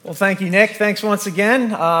Well, thank you, Nick. Thanks once again.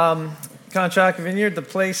 Conshohocken Vineyard, the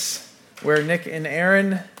place where Nick and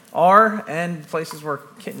Aaron are, and places where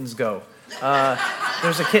kittens go.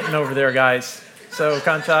 There's a kitten over there, guys. So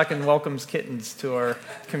Conshohocken welcomes kittens to our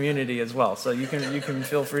community as well. So you can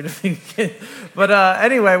feel free to be a kitten. But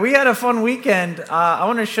anyway, we had a fun weekend. I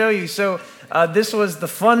want to show you. So this was the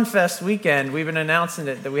Fun Fest weekend. We've been announcing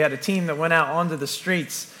it, that we had a team that went out onto the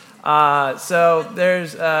streets. So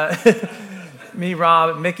there's me,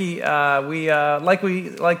 Rob, Mickey. We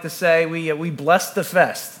like to say, we blessed the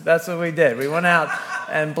fest. That's what we did. We went out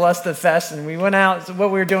and blessed the fest, and we went out. So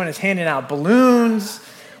what we were doing is handing out balloons.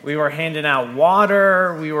 We were handing out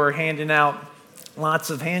water. We were handing out lots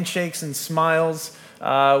of handshakes and smiles.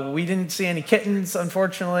 We didn't see any kittens,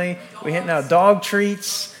 unfortunately. We handed out dog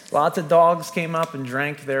treats. Lots of dogs came up and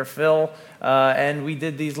drank their fill. And we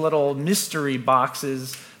did these little mystery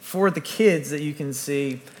boxes for the kids that you can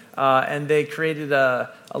see. And they created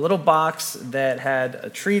a little box that had a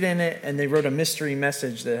treat in it, and they wrote a mystery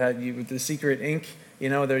message that had with the secret ink. You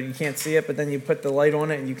know, there you can't see it, but then you put the light on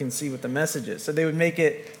it and you can see what the message is. So they would make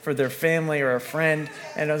it for their family or a friend,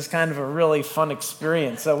 and it was kind of a really fun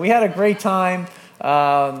experience. So we had a great time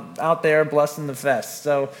out there blessing the fest.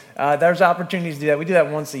 So there's opportunities to do that. We do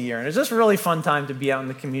that once a year, and it's just a really fun time to be out in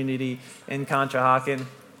the community in Conshohocken.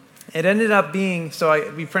 It ended up being,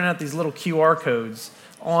 we printed out these little QR codes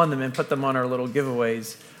on them and put them on our little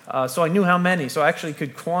giveaways. So I knew how many, so I actually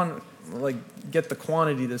could get the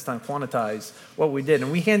quantity this time, quantize what we did.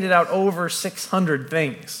 And we handed out over 600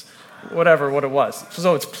 things, what it was.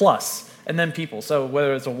 So it's plus, and then people. So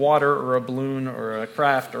whether it's a water or a balloon or a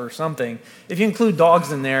craft or something, if you include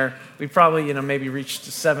dogs in there, we probably, maybe reached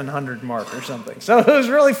the 700 mark or something. So it was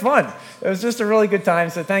really fun. It was just a really good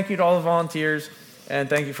time. So thank you to all the volunteers, and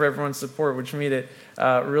thank you for everyone's support, which made it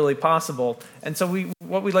really possible. And so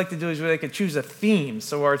what we like to do is we like to choose a theme.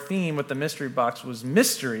 So our theme with the mystery box was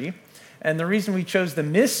mystery. And the reason we chose the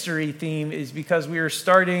mystery theme is because we are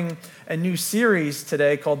starting a new series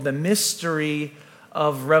today called The Mystery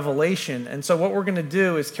of Revelation. And so what we're going to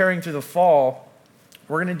do is, carrying through the fall,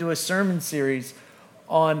 we're going to do a sermon series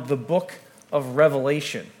on the book of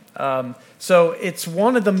Revelation. So it's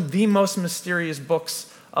one of the most mysterious books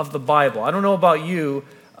of the Bible. I don't know about you,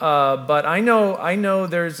 but I know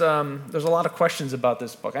there's a lot of questions about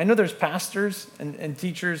this book. I know there's pastors and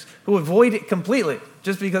teachers who avoid it completely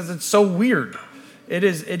just because it's so weird. It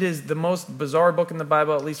is the most bizarre book in the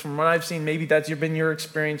Bible, at least from what I've seen. Maybe that's been your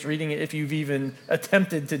experience reading it, if you've even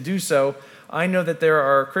attempted to do so. I know that there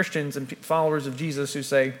are Christians and followers of Jesus who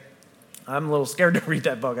say, I'm a little scared to read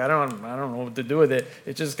that book. I don't know what to do with it.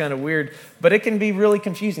 It's just kind of weird. But it can be really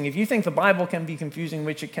confusing. If you think the Bible can be confusing,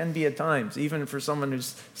 which it can be at times, even for someone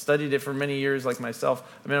who's studied it for many years like myself.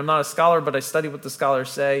 I mean, I'm not a scholar, but I study what the scholars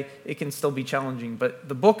say. It can still be challenging. But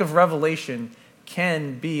the book of Revelation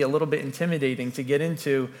can be a little bit intimidating to get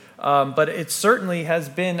into. But it certainly has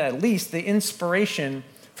been at least the inspiration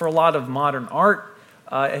for a lot of modern art.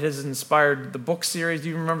 It has inspired the book series. Do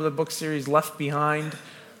you remember the book series Left Behind?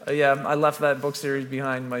 Yeah, I left that book series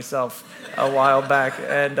behind myself a while back,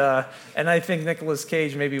 and I think Nicolas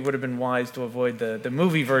Cage maybe would have been wise to avoid the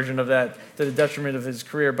movie version of that to the detriment of his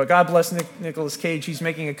career. But God bless Nicolas Cage. He's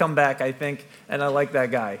making a comeback, I think, and I like that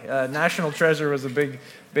guy. National Treasure was a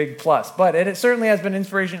big plus, but it certainly has been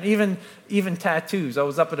inspiration. Even tattoos. I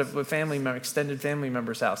was up at a extended family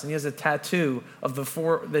member's house, and he has a tattoo of the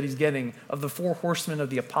four horsemen of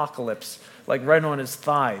the apocalypse, like right on his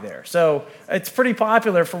thigh there. So it's pretty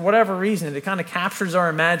popular for whatever reason. It kind of captures our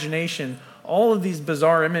imagination, all of these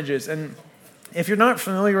bizarre images. And if you're not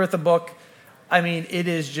familiar with the book, I mean, it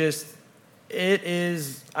is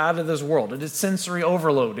out of this world. It is sensory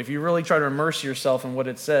overload. If you really try to immerse yourself in what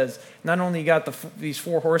it says, not only you got these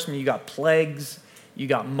four horsemen, you got plagues, you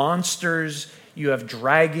got monsters, you have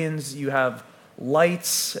dragons, you have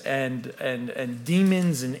lights and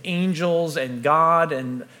demons and angels and God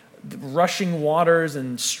and rushing waters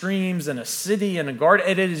and streams and a city and a garden.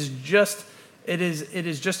 It is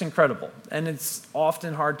just incredible, and it's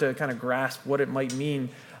often hard to kind of grasp what it might mean.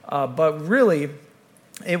 But really,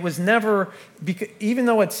 it was never, even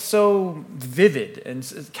though it's so vivid and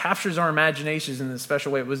it captures our imaginations in a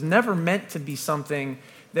special way, it was never meant to be something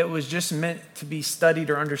that was just meant to be studied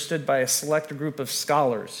or understood by a select group of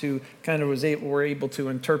scholars who kind of were able to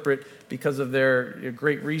interpret because of their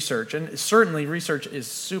great research. And certainly research is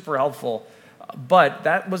super helpful, but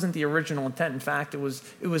that wasn't the original intent. In fact, it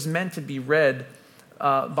was meant to be read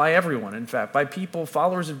by everyone, in fact, by people,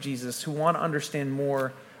 followers of Jesus, who want to understand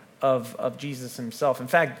more of Jesus himself. In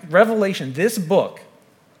fact, Revelation, this book,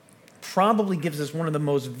 probably gives us one of the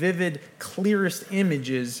most vivid, clearest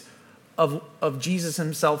images of Jesus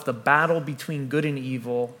himself, the battle between good and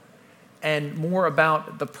evil, and more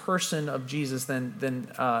about the person of Jesus than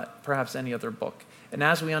perhaps any other book. And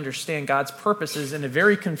as we understand God's purposes in a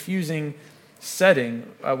very confusing setting,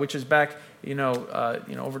 which is back,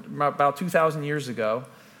 over about 2,000 years ago,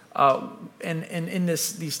 and in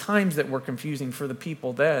these times that were confusing for the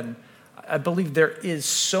people then, I believe there is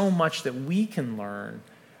so much that we can learn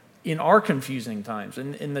in our confusing times,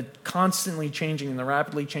 in the constantly changing and the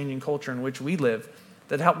rapidly changing culture in which we live,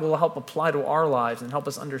 that will help apply to our lives and help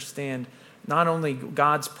us understand not only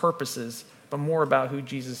God's purposes, but more about who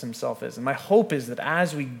Jesus himself is. And my hope is that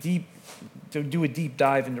as we do a deep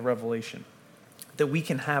dive into Revelation, that we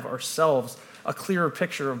can have ourselves a clearer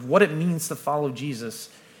picture of what it means to follow Jesus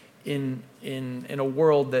in a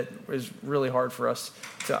world that is really hard for us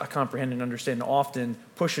to comprehend and understand, and often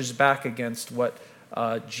pushes back against what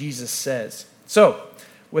Jesus says. So,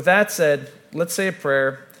 with that said, let's say a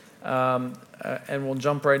prayer, and we'll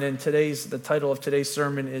jump right in. The title of today's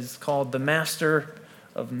sermon is called "The Master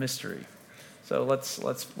of Mystery." So let's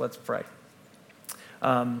pray.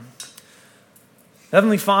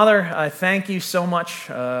 Heavenly Father, I thank you so much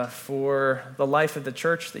for the life of the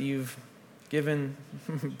church that you've given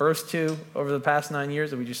birth to over the past 9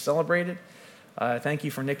 years that we just celebrated. Thank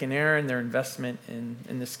you for Nick and Aaron, their investment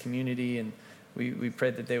in this community, and we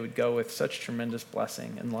pray that they would go with such tremendous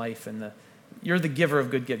blessing in life. And you're the giver of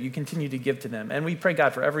good gift. You continue to give to them. And we pray,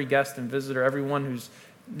 God, for every guest and visitor, everyone who's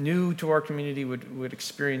new to our community would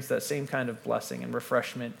experience that same kind of blessing and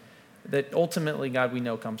refreshment that ultimately, God, we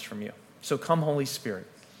know comes from you. So come, Holy Spirit.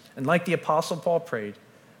 And like the Apostle Paul prayed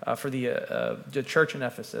for the church in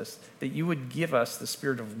Ephesus, that you would give us the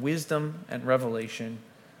spirit of wisdom and revelation,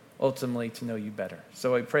 ultimately to know you better.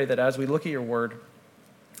 So I pray that as we look at your word,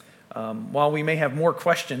 while we may have more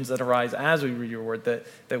questions that arise as we read your word,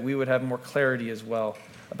 that we would have more clarity as well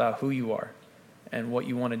about who you are and what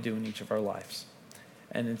you want to do in each of our lives.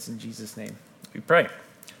 And it's in Jesus' name we pray.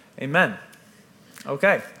 Amen.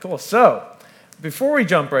 Okay, cool. So before we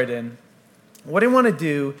jump right in, what I want to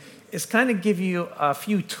do is kind of give you a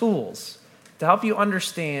few tools to help you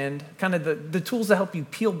understand, kind of the tools that help you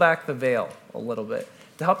peel back the veil a little bit,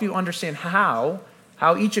 to help you understand how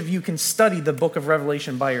each of you can study the book of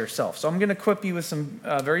Revelation by yourself. So I'm going to equip you with some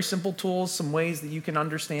very simple tools, some ways that you can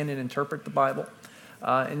understand and interpret the Bible.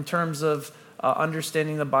 In terms of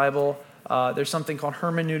understanding the Bible, there's something called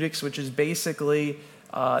hermeneutics, which is basically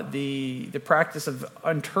the practice of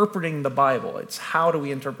interpreting the Bible. It's how do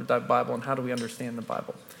we interpret that Bible and how do we understand the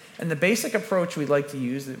Bible. And the basic approach we like to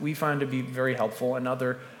use that we find to be very helpful, and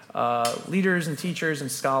other leaders and teachers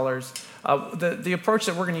and scholars, the approach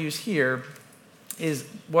that we're going to use here is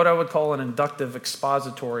what I would call an inductive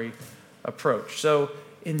expository approach. So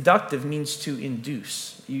inductive means to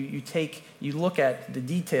induce. You look at the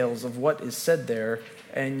details of what is said there,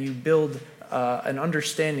 and you build an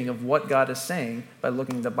understanding of what God is saying by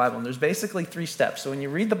looking at the Bible. And there's basically 3 steps. So when you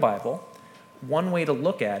read the Bible, one way to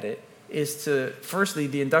look at it is firstly,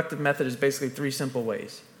 the inductive method is basically 3 simple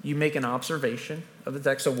ways. You make an observation of the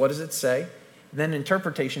text. So what does it say? Then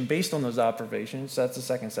interpretation based on those observations. That's the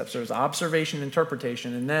second step. So there's observation,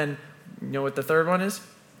 interpretation, and then, you know what the third one is?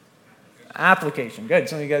 Application. Good.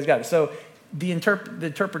 Some of you guys got it. So the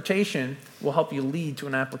interpretation will help you lead to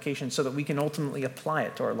an application so that we can ultimately apply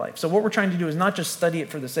it to our life. So what we're trying to do is not just study it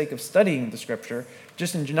for the sake of studying the Scripture,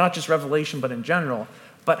 not just Revelation, but in general,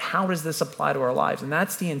 but how does this apply to our lives? And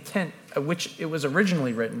that's the intent at which it was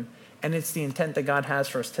originally written, and it's the intent that God has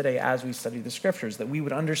for us today as we study the Scriptures, that we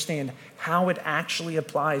would understand how it actually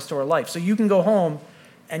applies to our life. So you can go home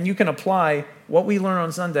and you can apply what we learn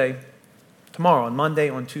on Sunday tomorrow, on Monday,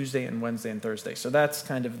 on Tuesday, and Wednesday, and Thursday. So that's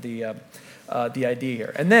kind of the idea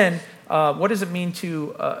here. And then, what does it mean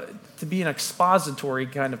to be an expository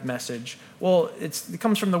kind of message? Well, it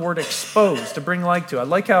comes from the word expose, to bring light to. I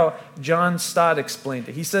like how John Stott explained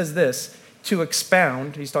it. He says this: to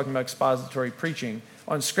expound, he's talking about expository preaching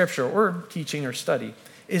on Scripture or teaching or study,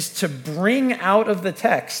 is to bring out of the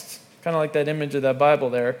text, kind of like that image of that Bible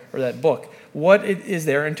there, or that book, what it is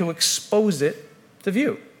there, and to expose it to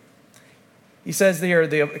view. He says there,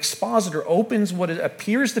 the expositor opens what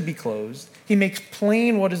appears to be closed. He makes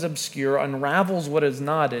plain what is obscure, unravels what is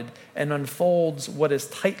knotted, and unfolds what is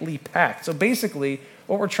tightly packed. So basically,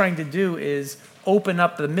 what we're trying to do is open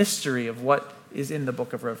up the mystery of what is in the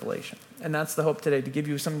book of Revelation. And that's the hope today, to give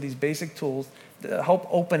you some of these basic tools to help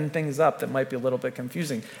open things up that might be a little bit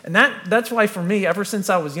confusing. And that's why, for me, ever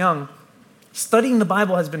since I was young, studying the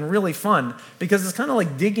Bible has been really fun, because it's kind of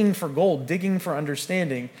like digging for gold, digging for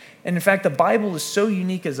understanding. And in fact, the Bible is so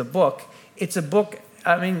unique as a book. It's a book,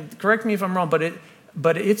 I mean, correct me if I'm wrong,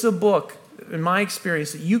 but it's a book in my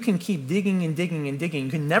experience, that you can keep digging and digging and digging.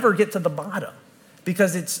 You can never get to the bottom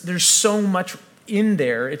because there's so much in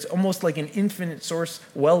there. It's almost like an infinite source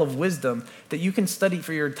well of wisdom that you can study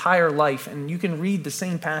for your entire life, and you can read the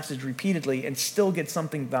same passage repeatedly and still get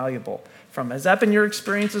something valuable from it. Has that been your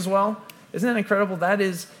experience as well? Isn't that incredible? That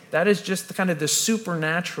is just kind of the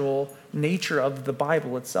supernatural nature of the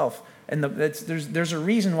Bible itself. And there's a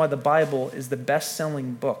reason why the Bible is the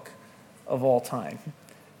best-selling book of all time.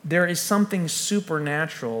 There is something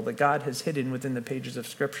supernatural that God has hidden within the pages of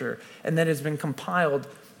Scripture, and that has been compiled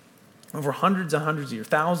over hundreds and hundreds of years,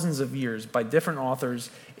 thousands of years, by different authors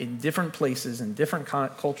in different places, in different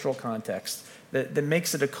cultural contexts, that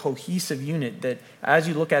makes it a cohesive unit that, as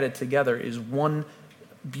you look at it together, is one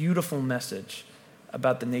beautiful message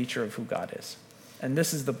about the nature of who God is. And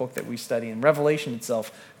this is the book that we study. And Revelation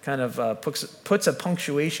itself kind of puts a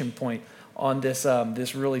punctuation point on this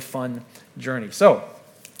really fun journey. So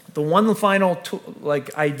the one final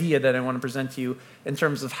idea that I want to present to you in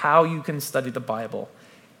terms of how you can study the Bible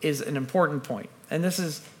is an important point. And this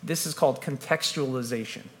is called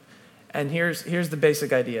contextualization. And here's the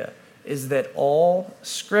basic idea, is that all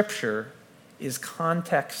Scripture is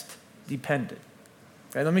context dependent.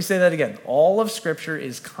 Okay, let me say that again. All of Scripture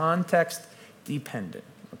is context dependent.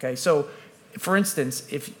 Okay, so for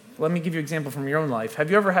instance, let me give you an example from your own life.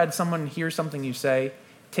 Have you ever had someone hear something you say,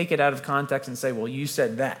 take it out of context and say, well, you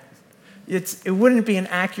said that? It wouldn't be an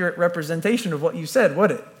accurate representation of what you said,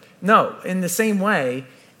 would it? No. In the same way,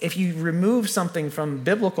 if you remove something from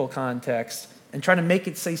biblical context and try to make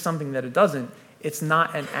it say something that it doesn't, it's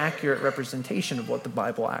not an accurate representation of what the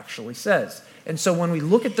Bible actually says. And so when we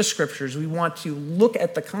look at the Scriptures, we want to look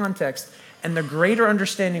at the context, and the greater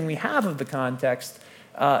understanding we have of the context,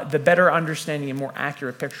 the better understanding and more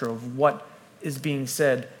accurate picture of what is being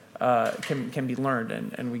said can be learned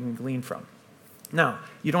and we can glean from. Now,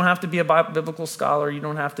 you don't have to be a biblical scholar. You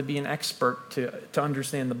don't have to be an expert to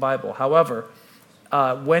understand the Bible. However,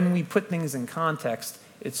 when we put things in context,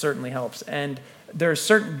 it certainly helps. And there are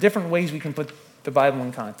certain different ways we can put the Bible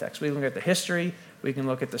in context. We can look at the history. We can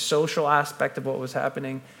look at the social aspect of what was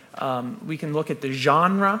happening. We can look at the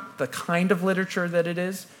genre, the kind of literature that it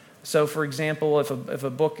is. So, for example, if a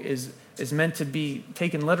book is meant to be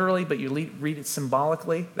taken literally, but you read it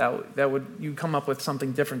symbolically, you come up with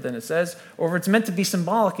something different than it says. Or if it's meant to be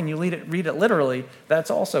symbolic and you read it literally, that's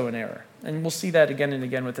also an error. And we'll see that again and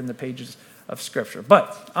again within the pages of Scripture.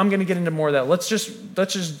 But I'm going to get into more of that. Let's just,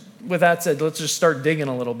 with that said, let's just start digging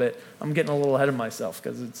a little bit. I'm getting a little ahead of myself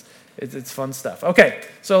because it's fun stuff. Okay,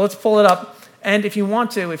 so let's pull it up. And if you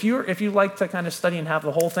want to, if you like to kind of study and have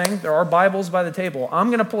the whole thing, there are Bibles by the table. I'm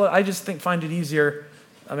going to pull it. I just find it easier,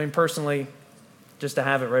 personally, just to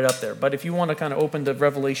have it right up there. But if you want to kind of open to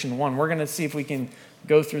Revelation 1, we're going to see if we can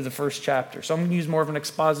go through the first chapter. So I'm going to use more of an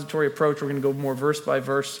expository approach. We're going to go more verse by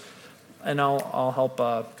verse, and I'll help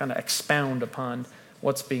kind of expound upon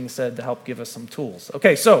what's being said to help give us some tools.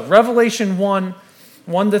 Okay, so Revelation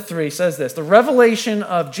 1:1-3 says this: the revelation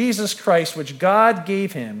of Jesus Christ, which God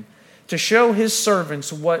gave him to show his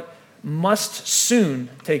servants what must soon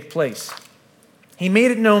take place. He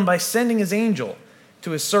made it known by sending his angel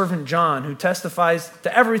to his servant John, who testifies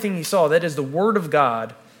to everything he saw, that is the word of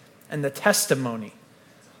God and the testimony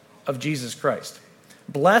of Jesus Christ.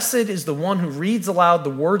 Blessed is the one who reads aloud the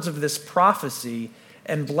words of this prophecy,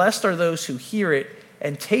 and blessed are those who hear it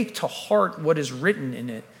and take to heart what is written in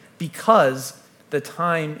it, because the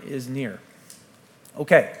time is near.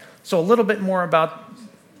 Okay, so a little bit more about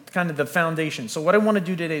kind of the foundation. So what I want to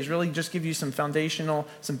do today is really just give you some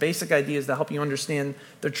basic ideas to help you understand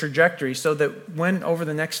the trajectory, so that when over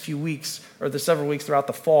the next few weeks, or the several weeks throughout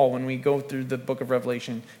the fall, when we go through the book of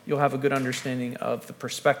Revelation, you'll have a good understanding of the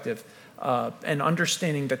perspective. And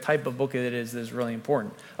understanding the type of book it is really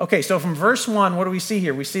important. Okay, so from verse 1, what do we see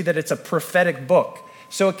here? We see that it's a prophetic book.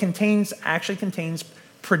 So it actually contains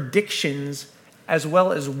predictions as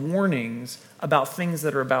well as warnings about things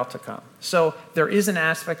that are about to come. So there is an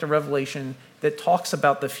aspect of Revelation that talks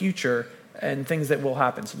about the future and things that will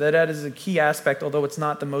happen. So that is a key aspect, although it's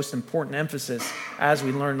not the most important emphasis as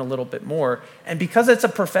we learn a little bit more. And because it's a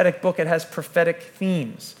prophetic book, it has prophetic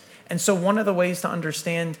themes. And so one of the ways to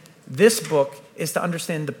understand this book is to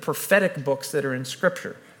understand the prophetic books that are in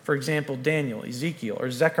Scripture. For example, Daniel, Ezekiel,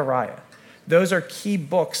 or Zechariah. Those are key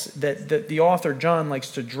books that the author John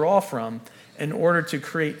likes to draw from in order to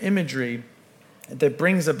create imagery that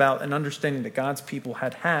brings about an understanding that God's people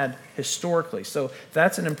had historically. So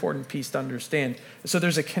that's an important piece to understand. So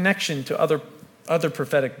there's a connection to other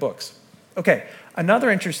prophetic books. Okay, another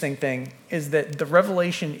interesting thing is that the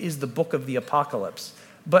Revelation is the book of the apocalypse.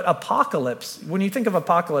 But apocalypse, when you think of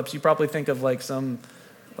apocalypse, you probably think of like some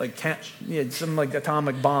some like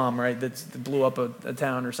atomic bomb, right? That blew up a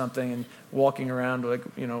town or something, and walking around like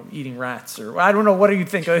eating rats, or I don't know. What do you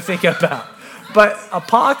think about? But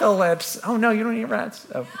apocalypse. Oh no, you don't eat rats.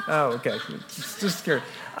 Oh okay. Just scared.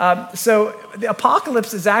 So the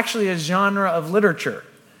apocalypse is actually a genre of literature,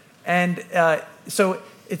 and so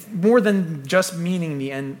it's more than just meaning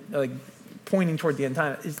the end, like pointing toward the end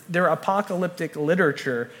time. They're apocalyptic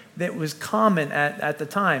literature that was common at the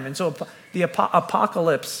time. And so the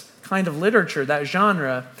apocalypse kind of literature, that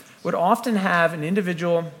genre, would often have an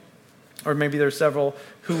individual, or maybe there's several,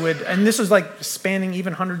 who would, and this was like spanning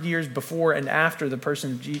even 100 years before and after the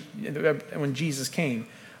person, when Jesus came.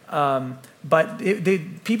 But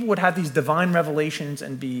people would have these divine revelations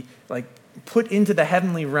and be like put into the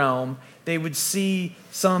heavenly realm. They would see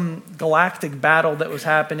some galactic battle that was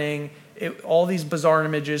happening, all these bizarre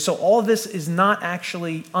images. So all of this is not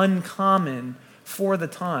actually uncommon for the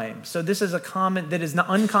time. So this is a common that is not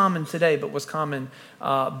uncommon today, but was common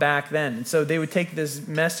back then. And so they would take this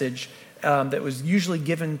message that was usually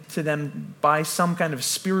given to them by some kind of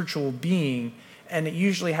spiritual being, and it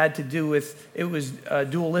usually had to do with, it was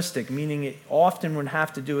dualistic, meaning it often would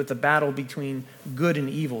have to do with the battle between good and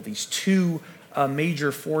evil, these two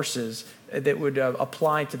major forces that would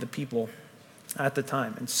apply to the people at the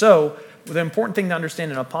time. And so the important thing to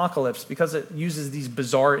understand in Apocalypse, because it uses these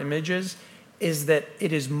bizarre images, is that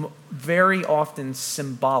it is very often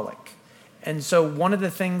symbolic. And so one of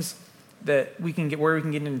the things that we can get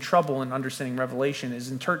into trouble in understanding Revelation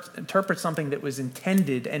is interpret something that was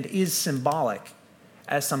intended and is symbolic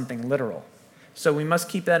as something literal. So we must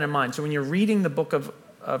keep that in mind. So when you're reading the book of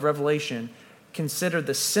Revelation, consider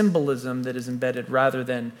the symbolism that is embedded rather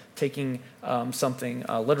than taking something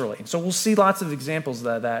literally. And so we'll see lots of examples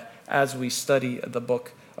of that as we study the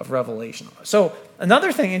book of Revelation. So another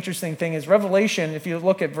interesting thing is Revelation, if you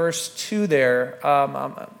look at verse 2 there,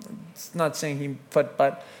 it's not saying he put,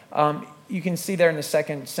 but you can see there in the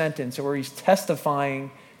second sentence where he's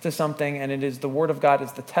testifying to something, and it is the word of God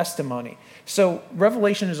is the testimony. So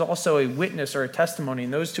Revelation is also a witness or a testimony,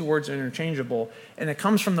 and those two words are interchangeable, and it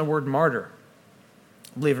comes from the word martyr.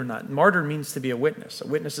 Believe it or not, martyr means to be a witness.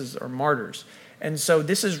 Witnesses are martyrs. And so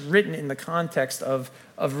this is written in the context of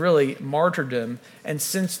really martyrdom. And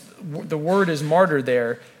since the word is martyr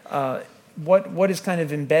there, what is kind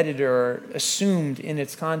of embedded or assumed in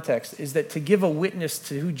its context is that to give a witness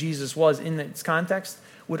to who Jesus was in its context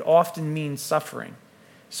would often mean suffering.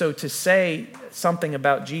 So to say something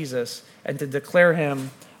about Jesus and to declare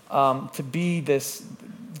him to be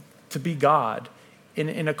God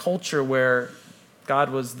in a culture where God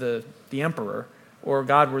was the emperor, or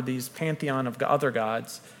God were these pantheon of other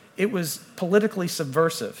gods, it was politically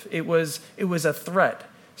subversive. It was a threat.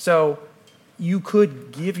 So you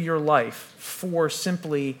could give your life for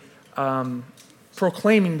simply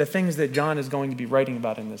proclaiming the things that John is going to be writing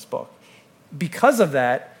about in this book. Because of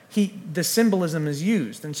that, the symbolism is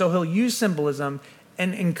used. And so he'll use symbolism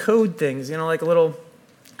and encode things, like a little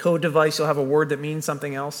code device. You'll have a word that means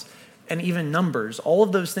something else, and even numbers. All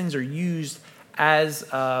of those things are used as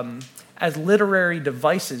literary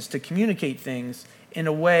devices to communicate things in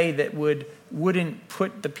a way that wouldn't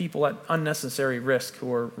put the people at unnecessary risk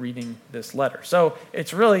who are reading this letter. So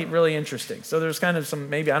it's really, really interesting. So there's kind of some,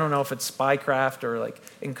 maybe, I don't know if it's spycraft or like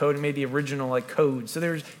encoding, maybe original like code. So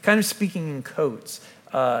there's kind of speaking in codes.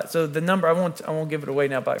 So the number, I won't give it away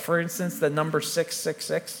now, but for instance, the number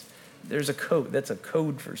 666, there's a code. That's a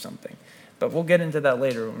code for something. But we'll get into that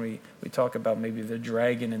later when we talk about maybe the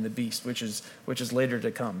dragon and the beast, which is later to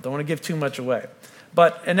come. Don't want to give too much away.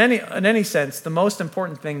 But in any sense, the most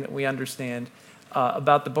important thing that we understand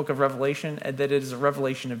about the book of Revelation is that it is a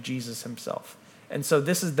revelation of Jesus himself. And so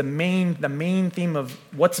this is the main theme of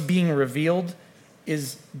what's being revealed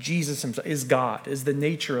is Jesus himself, is God, is the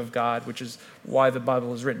nature of God, which is why the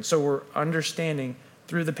Bible is written. So we're understanding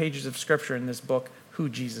through the pages of Scripture in this book who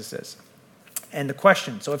Jesus is. And the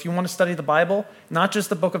question, so if you want to study the Bible, not just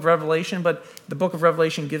the book of Revelation, but the book of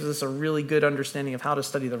Revelation gives us a really good understanding of how to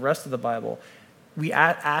study the rest of the Bible. We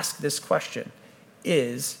ask this question,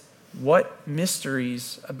 is what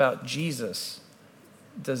mysteries about Jesus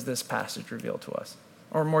does this passage reveal to us?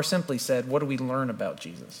 Or more simply said, what do we learn about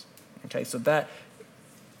Jesus? Okay, so that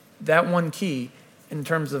one key in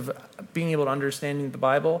terms of being able to understanding the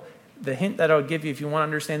Bible, the hint that I would give you if you want to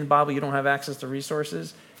understand the Bible, you don't have access to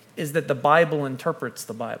resources, is that the Bible interprets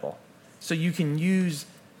the Bible. So you can use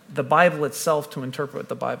the Bible itself to interpret what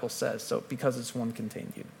the Bible says, so because it's one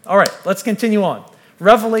contained unit. All right, let's continue on.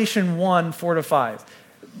 Revelation 1, 4-5.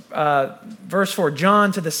 Verse 4,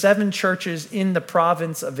 John, to the 7 churches in the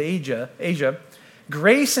province of Asia,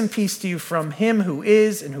 Grace and peace to you from him who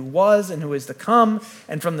is and who was and who is to come,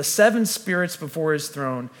 and from the seven spirits before his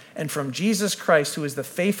throne, and from Jesus Christ, who is the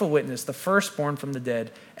faithful witness, the firstborn from the dead,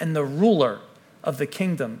 and the ruler of the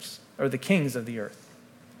kingdoms, or the kings of the earth.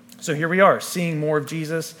 So here we are, seeing more of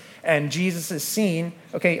Jesus, and Jesus is seen,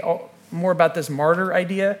 more about this martyr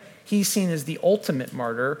idea. He's seen as the ultimate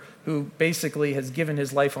martyr who basically has given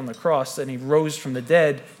his life on the cross, and he rose from the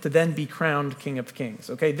dead to then be crowned King of Kings.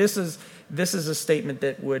 Okay, this is a statement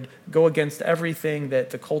that would go against everything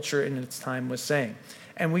that the culture in its time was saying.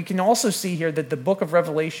 And we can also see here that the book of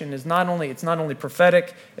Revelation is not only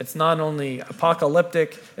prophetic, it's not only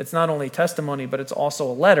apocalyptic, it's not only testimony, but it's also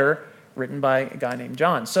a letter written by a guy named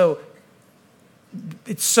John. So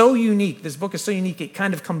it's so unique. This book is so unique. It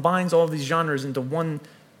kind of combines all of these genres into one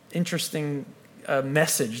interesting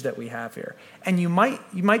message that we have here. And you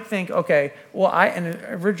might think, okay, well,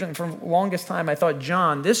 originally, for the longest time, I thought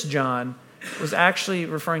this John, was actually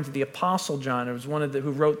referring to the Apostle John. It was one of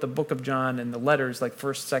who wrote the book of John and the letters, like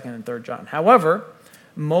 1st, 2nd, and 3rd John. However,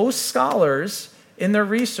 most scholars in their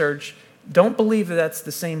research don't believe that that's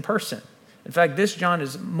the same person. In fact, this John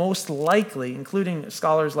is most likely, including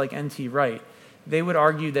scholars like N.T. Wright, they would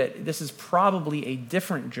argue that this is probably a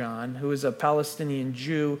different John, who is a Palestinian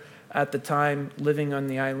Jew at the time living on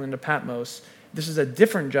the island of Patmos. This is a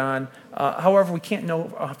different John. However, we can't know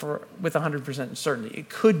with 100% certainty. It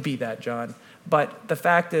could be that John. But the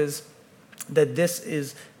fact is that this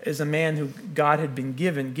is a man who God had been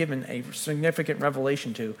given a significant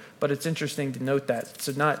revelation to. But it's interesting to note that,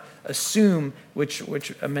 to not assume which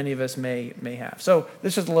many of us may have. So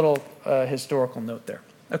this is a little historical note there.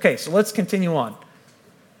 Okay, so let's continue on.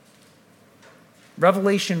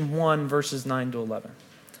 Revelation 1, verses 9 to 11.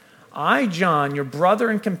 I, John, your brother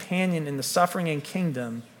and companion in the suffering and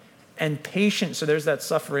kingdom and patient, so there's that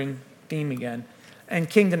suffering theme again, and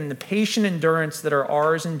kingdom and the patient endurance that are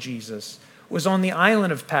ours in Jesus, was on the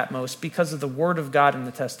island of Patmos because of the word of God and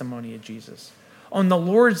the testimony of Jesus. On the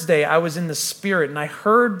Lord's day, I was in the Spirit, and I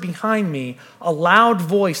heard behind me a loud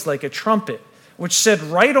voice like a trumpet, which said,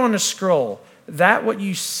 write on a scroll that what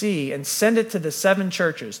you see and send it to the 7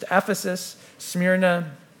 churches, to Ephesus,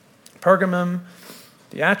 Smyrna, Pergamum,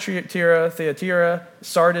 Thyatira,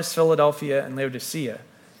 Sardis, Philadelphia, and Laodicea.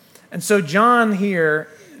 And so John here,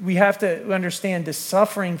 we have to understand this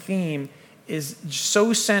suffering theme is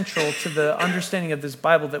so central to the understanding of this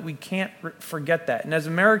Bible that we can't forget that. And as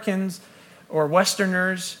Americans or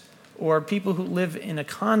Westerners or people who live in a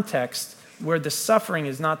context where the suffering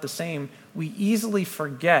is not the same, we easily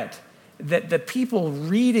forget that the people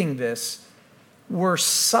reading this were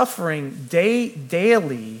suffering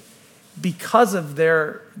daily because of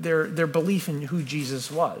their belief in who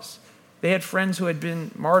Jesus was. They had friends who had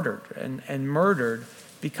been martyred and murdered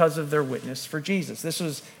because of their witness for Jesus. This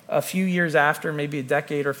was a few years after, maybe a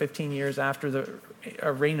decade or 15 years after the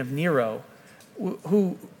reign of Nero,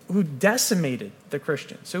 who decimated the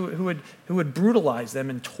Christians, who would brutalize them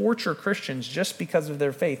and torture Christians just because of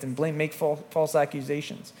their faith and make false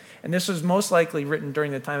accusations. And this was most likely written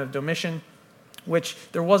during the time of Domitian, which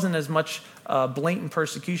there wasn't as much blatant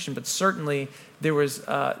persecution, but certainly there was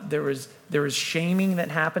shaming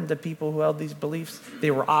that happened to people who held these beliefs.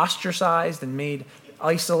 They were ostracized and made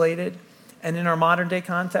isolated. And in our modern day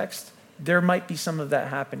context, there might be some of that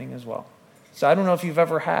happening as well. So I don't know if you've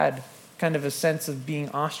ever had kind of a sense of being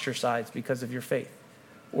ostracized because of your faith,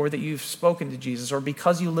 or that you've spoken to Jesus, or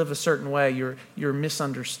because you live a certain way, you're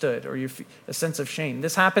misunderstood, or a sense of shame.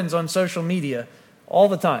 This happens on social media all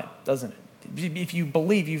the time, doesn't it? If you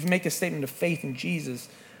believe, you make a statement of faith in Jesus,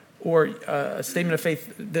 or a statement of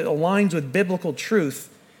faith that aligns with biblical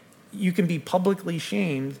truth, you can be publicly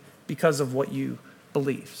shamed because of what you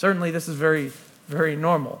believe. Certainly, this is very, very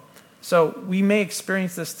normal. So we may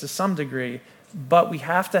experience this to some degree, but we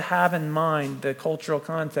have to have in mind the cultural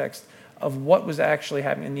context of what was actually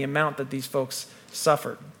happening and the amount that these folks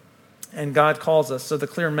suffered. And God calls us, so the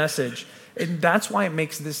clear message, and that's why it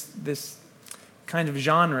makes this kind of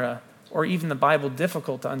genre or even the Bible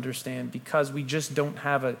difficult to understand, because we just don't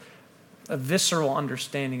have a visceral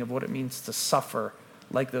understanding of what it means to suffer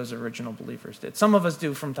like those original believers did. Some of us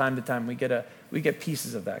do from time to time. We get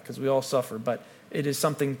pieces of that because we all suffer, but it is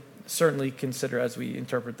something certainly consider as we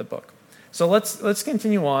interpret the book. So let's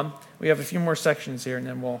continue on. We have a few more sections here, and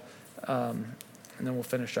then we'll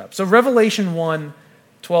finish up. So Revelation 1,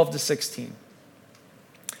 12 to 16.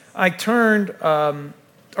 I turned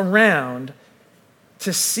around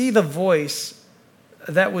to see the voice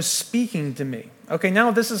that was speaking to me. Okay, now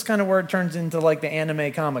this is kind of where it turns into like the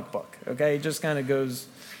anime comic book. Okay, it just kind of goes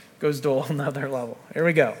to a whole nother level. Here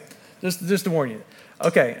we go. Just to warn you.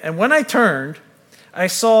 Okay, and when I turned, I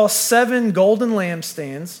saw 7 golden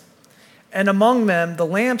lampstands, and among them, among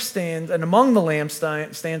the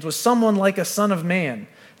lampstands was someone like a son of man,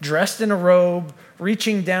 dressed in a robe,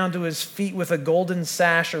 reaching down to his feet with a golden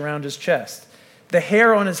sash around his chest. The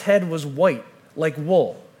hair on his head was white, like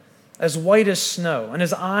wool, as white as snow, and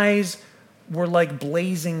his eyes were like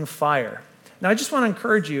blazing fire. Now, I just want to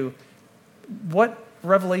encourage you, what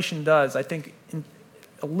Revelation does, I think,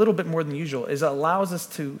 a little bit more than usual, is it allows us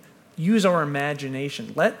to use our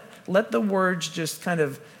imagination. Let the words just kind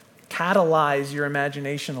of catalyze your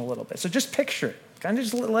imagination a little bit. So just picture it. Kind of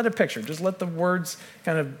just let it picture. Just let the words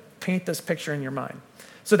kind of paint this picture in your mind.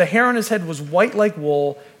 So the hair on his head was white like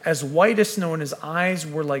wool, as white as snow, and his eyes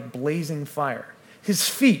were like blazing fire. His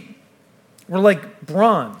feet were like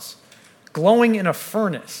bronze, glowing in a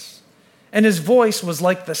furnace, and his voice was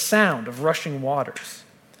like the sound of rushing waters.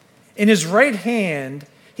 In his right hand,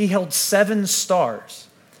 he held 7 stars,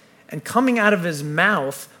 and coming out of his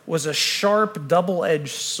mouth was a sharp,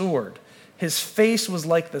 double-edged sword. His face was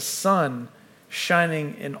like the sun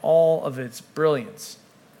shining in all of its brilliance.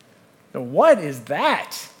 Now, what is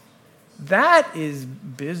that? That is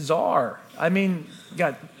bizarre. I mean, you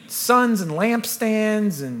got suns and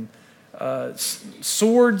lampstands and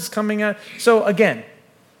swords coming out. So again,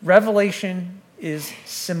 Revelation is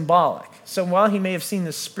symbolic. So while he may have seen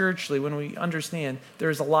this spiritually, when we understand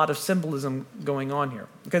there's a lot of symbolism going on here.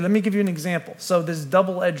 Okay, let me give you an example. So this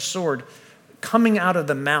double-edged sword coming out of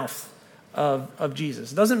the mouth of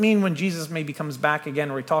Jesus. It doesn't mean when Jesus maybe comes back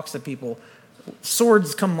again or he talks to people,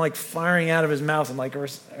 swords come like firing out of his mouth and like are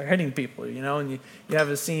hitting people, and you have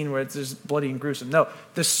a scene where it's just bloody and gruesome. No,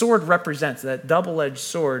 the sword represents that double-edged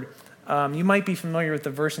sword. You might be familiar with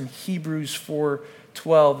the verse in Hebrews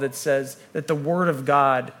 4:12 that says that the word of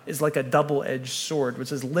God is like a double-edged sword,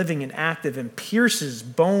 which is living and active and pierces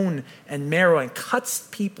bone and marrow and cuts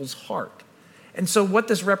people's heart. And so what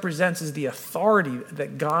this represents is the authority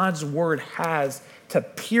that God's word has to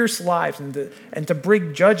pierce lives and to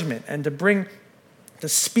bring judgment and to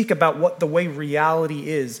speak about what the way reality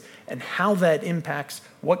is and how that impacts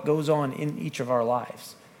what goes on in each of our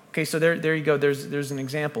lives. Okay, so there you go. There's an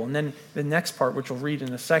example. And then the next part, which we'll read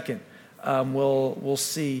in a second, we'll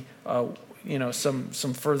see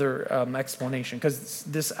some further explanation, because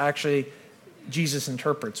this actually Jesus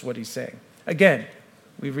interprets what he's saying. Again,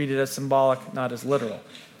 we read it as symbolic, not as literal.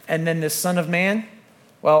 And then this Son of Man,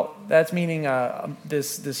 well, that's meaning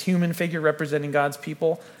this human figure representing God's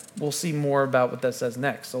people. We'll see more about what that says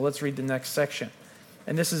next. So let's read the next section.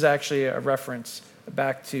 And this is actually a reference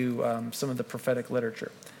back to some of the prophetic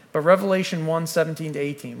literature. But Revelation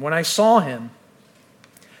 1:17-18, when I saw him,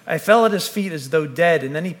 I fell at his feet as though dead,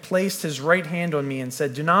 and then he placed his right hand on me and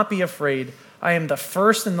said, "Do not be afraid. I am the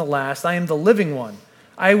first and the last. I am the living one.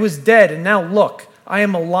 I was dead, and now look, I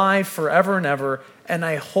am alive forever and ever, and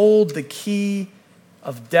I hold the key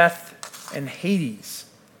of death and Hades."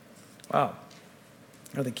 Wow.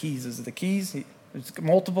 Are the keys? Is it the keys? There's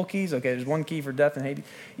multiple keys? Okay, there's one key for death and Hades.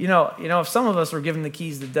 If some of us were given the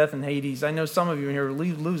keys to death and Hades, I know some of you in here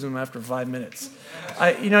lose them after 5 minutes.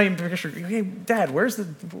 You can picture, hey, Dad, where's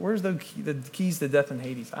the keys to death and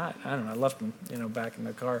Hades? I don't know. I left them, back in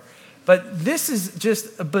the car. But this is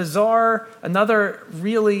just a bizarre, another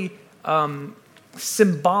really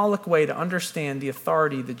symbolic way to understand the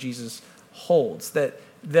authority that Jesus holds. That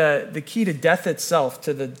the key to death itself,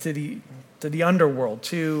 to the underworld,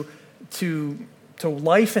 to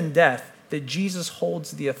life and death, that Jesus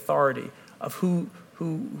holds the authority of who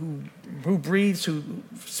breathes, who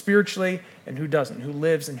spiritually, and who doesn't, who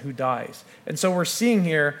lives and who dies. And so we're seeing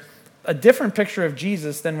here a different picture of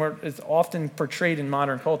Jesus than what is often portrayed in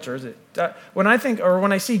modern culture. Is it? When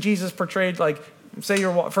I see Jesus portrayed, like, say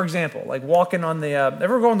you're, for example, like walking on the,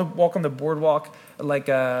 ever walk on the boardwalk, like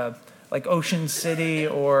Ocean City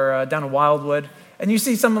or down in Wildwood, and you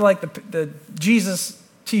see someone like the Jesus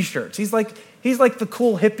T-shirts. He's like the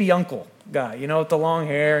cool hippie uncle guy, with the long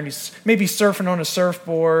hair, and he's maybe surfing on a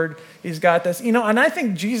surfboard. He's got this, and I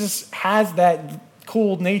think Jesus has that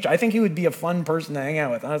cool nature. I think he would be a fun person to hang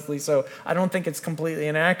out with, honestly, so I don't think it's completely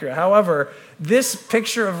inaccurate. However, this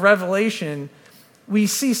picture of Revelation, we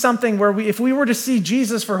see something where if we were to see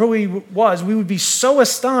Jesus for who he was, we would be so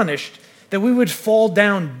astonished that we would fall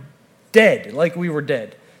down dead, like we were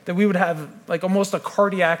dead, that we would have like almost a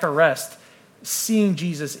cardiac arrest seeing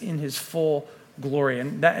Jesus in his full glory.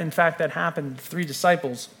 And that, in fact, that happened to 3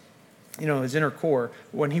 disciples, his inner core.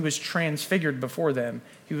 When he was transfigured before them,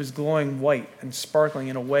 he was glowing white and sparkling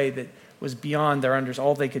in a way that was beyond their understanding.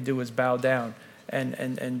 All they could do was bow down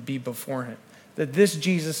and be before him. that this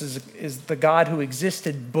Jesus is the God who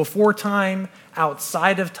existed before time,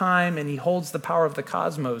 outside of time, and he holds the power of the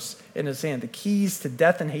cosmos in his hand, the keys to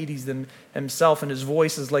death and Hades himself, and his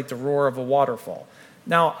voice is like the roar of a waterfall.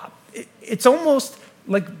 Now, it's almost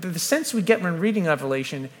like the sense we get when reading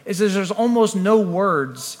Revelation is that there's almost no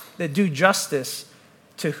words that do justice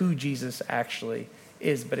to who Jesus actually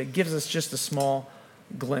is, but it gives us just a small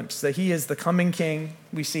glimpse that he is the coming king.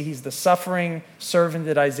 We see he's the suffering servant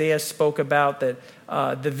that Isaiah spoke about, that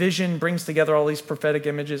the vision brings together all these prophetic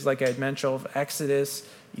images like I had mentioned of Exodus,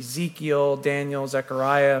 Ezekiel, Daniel,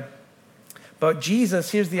 Zechariah. But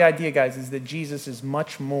Jesus, here's the idea, guys, is that Jesus is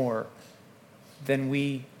much more than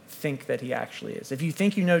we think that he actually is. If you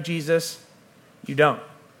think you know Jesus, you don't.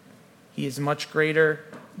 He is much greater,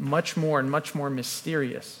 much more, and much more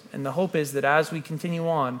mysterious. And the hope is that as we continue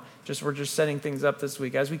on, we're just setting things up this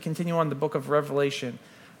week, as we continue on the book of Revelation,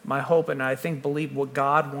 my hope, and I believe what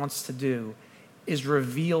God wants to do, is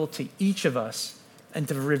reveal to each of us and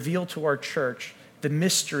to reveal to our church the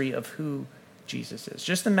mystery of who Jesus is.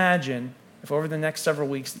 Just imagine if over the next several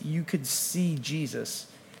weeks you could see Jesus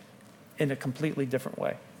in a completely different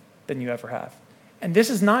way than you ever have. And this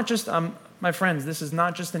is not just, my friends, this is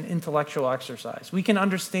not just an intellectual exercise. We can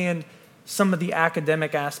understand some of the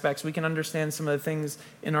academic aspects. We can understand some of the things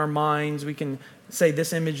in our minds. We can say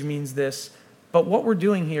this image means this. But what we're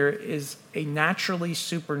doing here is a naturally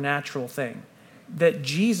supernatural thing that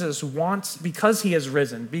Jesus wants, because he has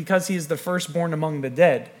risen, because he is the firstborn among the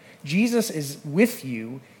dead. Jesus is with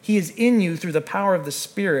you. He is in you through the power of the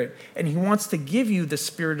Spirit, and he wants to give you the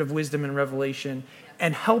spirit of wisdom and revelation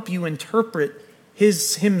and help you interpret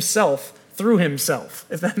himself through himself,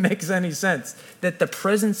 if that makes any sense. That the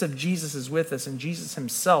presence of Jesus is with us, and Jesus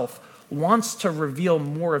himself wants to reveal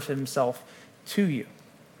more of himself to you.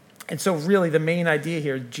 And so really the main idea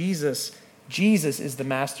here, Jesus is the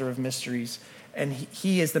master of mysteries, and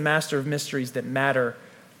he is the master of mysteries that matter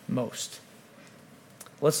most.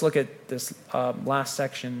 Let's look at this last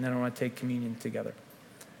section, and then I want to take communion together.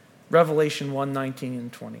 Revelation 1:19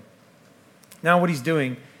 and 20. Now what he's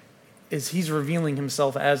doing is he's revealing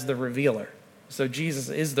himself as the revealer. So Jesus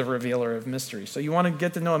is the revealer of mysteries. So you want to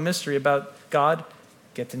get to know a mystery about God?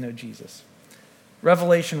 Get to know Jesus.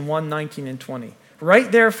 Revelation 1:19 and 20.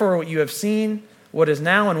 Write therefore what you have seen, what is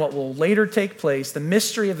now and what will later take place, the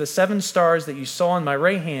mystery of the 7 stars that you saw in my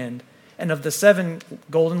right hand, and of the 7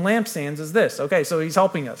 golden lampstands is this. Okay, so he's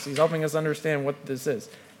helping us. He's helping us understand what this is.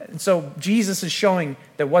 And so Jesus is showing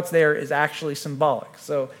that what's there is actually symbolic.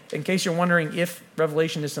 So in case you're wondering if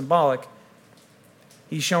Revelation is symbolic,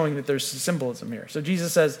 he's showing that there's symbolism here. So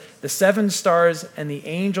Jesus says, the 7 stars and the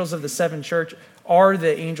angels of the 7 churches are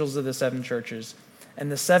the angels of the 7 churches,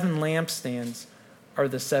 and the 7 lampstands are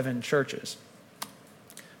the 7 churches.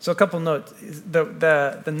 So a couple notes.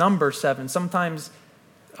 The number 7, sometimes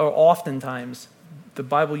or oftentimes, the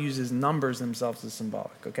Bible uses numbers themselves as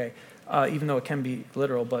symbolic, okay? Even though it can be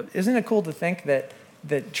literal. But isn't it cool to think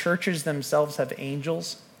that churches themselves have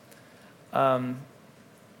angels?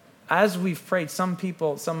 As we've prayed, some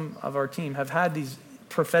of our team have had these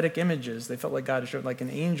prophetic images. They felt like God showed like an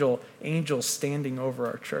angel standing over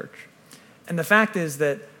our church. And the fact is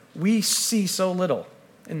that we see so little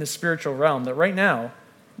in the spiritual realm that right now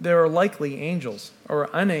there are likely angels or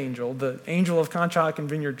an angel, the angel of Conshohocken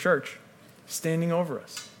Vineyard Church, standing over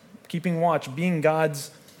us, keeping watch, being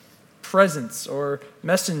God's presence or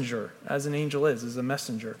messenger, as an angel is a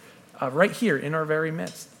messenger, right here in our very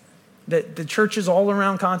midst. That the churches all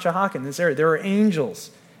around Conshohocken, this area, there are angels,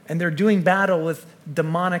 and they're doing battle with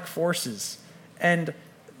demonic forces. And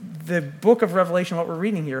the book of Revelation, what we're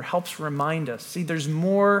reading here, helps remind us. See, there's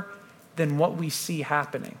more than what we see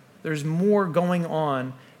happening. There's more going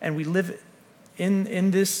on, and we live in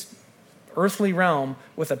this earthly realm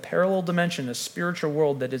with a parallel dimension, a spiritual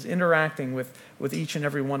world that is interacting with each and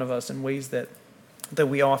every one of us in ways that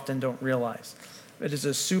we often don't realize. It is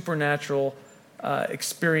a supernatural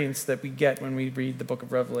experience that we get when we read the book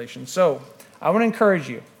of Revelation. So I want to encourage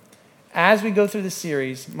you, as we go through the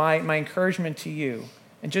series, my encouragement to you,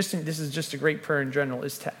 and this is just a great prayer in general,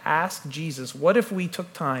 is to ask Jesus, what if we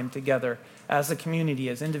took time together as a community,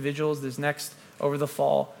 as individuals, over the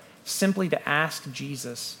fall, simply to ask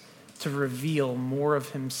Jesus to reveal more of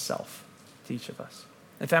himself to each of us.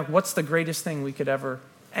 In fact, what's the greatest thing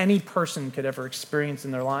any person could ever experience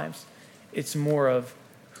in their lives? It's more of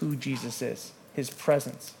who Jesus is, his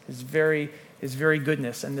presence, his very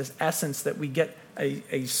goodness, and this essence that we get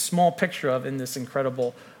a small picture of in this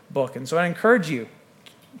incredible book. And so I encourage you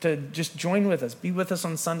to just join with us. Be with us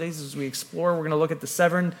on Sundays as we explore. We're going to look at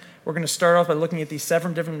we're going to start off by looking at these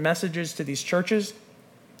 7 different messages to these churches.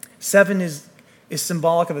 7 is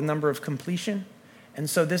symbolic of the number of completion. And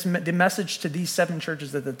so the message to these 7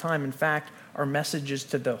 churches at the time, in fact, are messages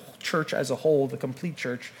to the church as a whole, the complete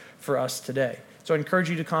church for us today. So I encourage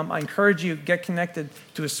you to come. I encourage you to get connected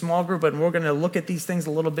to a small group, and we're going to look at these things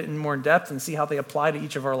a little bit more in depth and see how they apply to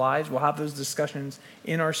each of our lives. We'll have those discussions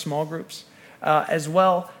in our small groups, as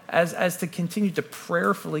well as to continue to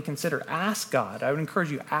prayerfully consider. Ask God. I would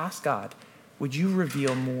encourage you, ask God, would you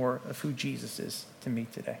reveal more of who Jesus is to me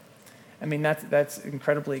today? I mean, that's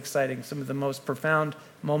incredibly exciting. Some of the most profound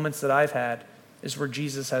moments that I've had is where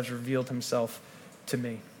Jesus has revealed himself to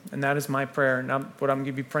me. And that is my prayer, and what I'm going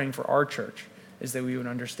to be praying for our church, is that we would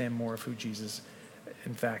understand more of who Jesus,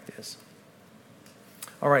 in fact, is.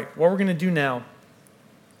 All right, what we're going to do now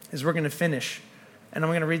is we're going to finish, and I'm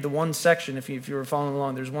going to read the one section. If you were following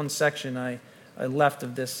along, there's one section I left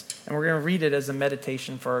of this, and we're going to read it as a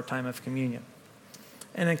meditation for our time of communion.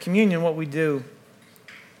 And in communion, what we do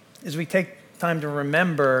is we take time to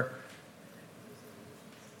remember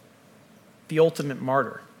the ultimate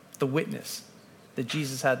martyr, the witness that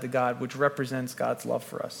Jesus had to God, which represents God's love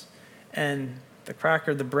for us. And the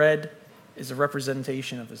cracker, the bread, is a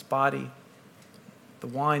representation of his body. The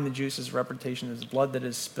wine, the juice, is a representation of his blood that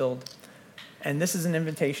is spilled. And this is an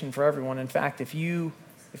invitation for everyone. In fact, if you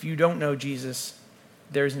don't know Jesus,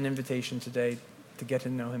 there's an invitation today to get to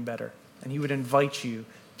know him better. And he would invite you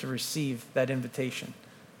to receive that invitation,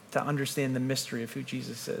 to understand the mystery of who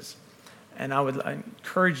Jesus is. And I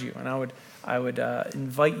encourage you, and I would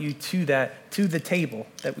invite you to the table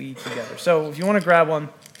that we eat together. So if you want to grab one,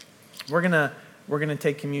 we're gonna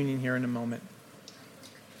take communion here in a moment.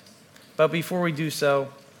 But before we do so,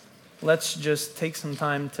 let's just take some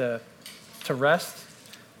time to rest,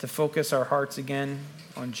 to focus our hearts again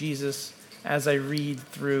on Jesus as I read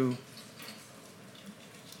through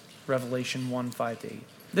Revelation 1, 5-8.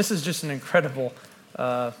 This is just an incredible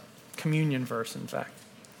communion verse, in fact.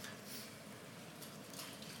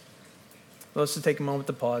 Well, let's just take a moment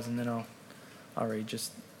to pause, and then I'll read.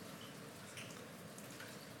 Just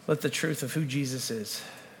let the truth of who Jesus is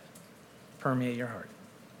permeate your heart.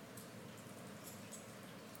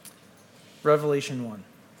 Revelation 1,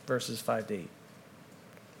 verses 5-8.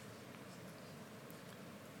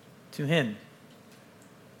 To him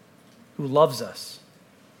who loves us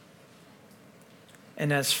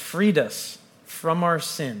and has freed us from our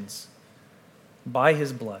sins by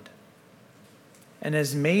his blood, and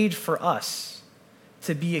has made for us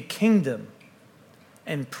to be a kingdom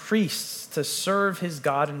and priests to serve his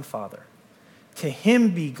God and Father. To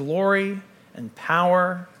him be glory and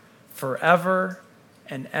power forever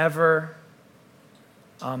and ever.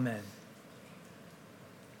 Amen.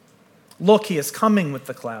 Look, he is coming with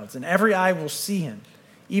the clouds, and every eye will see him,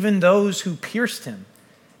 even those who pierced him,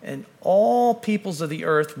 and all peoples of the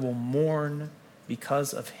earth will mourn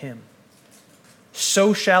because of him.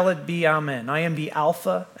 So shall it be, amen. I am the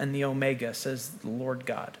Alpha and the Omega, says the Lord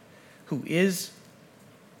God, who is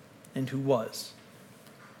and who was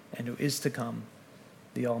and who is to come,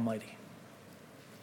 the Almighty.